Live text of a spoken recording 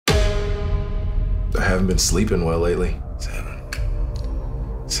haven't been sleeping well lately. 7,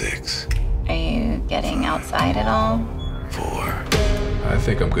 6. Are you getting outside at all? 4. I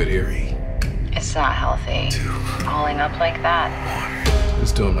think I'm good here. 3. It's not healthy. 2. Hauling up like that. 1.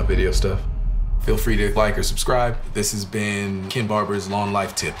 Just doing my video stuff. Feel free to like or subscribe. This has been Ken Barber's Long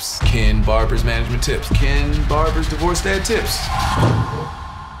Life Tips. Ken Barber's Management Tips. Ken Barber's Divorce Dad Tips.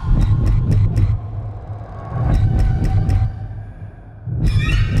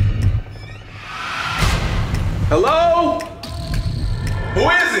 Hello? Who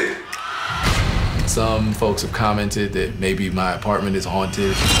is it? Some folks have commented that maybe my apartment is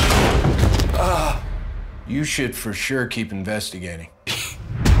haunted. You should for sure keep investigating.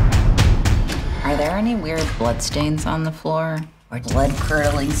 Are there any weird bloodstains on the floor? Or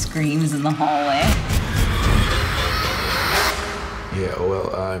blood-curdling screams in the hallway? Yeah,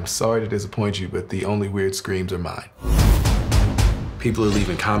 well, I'm sorry to disappoint you, but the only weird screams are mine. People are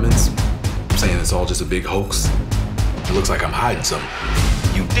leaving comments saying it's all just a big hoax. It looks like I'm hiding something.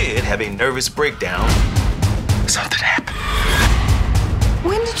 You did have a nervous breakdown. Something happened.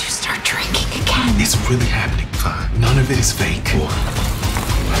 When did you start drinking again? It's really happening. Fine. None of it is fake. 4,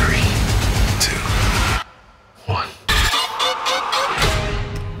 3, 2, 1.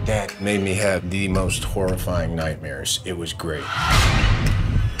 That made me have the most horrifying nightmares. It was great.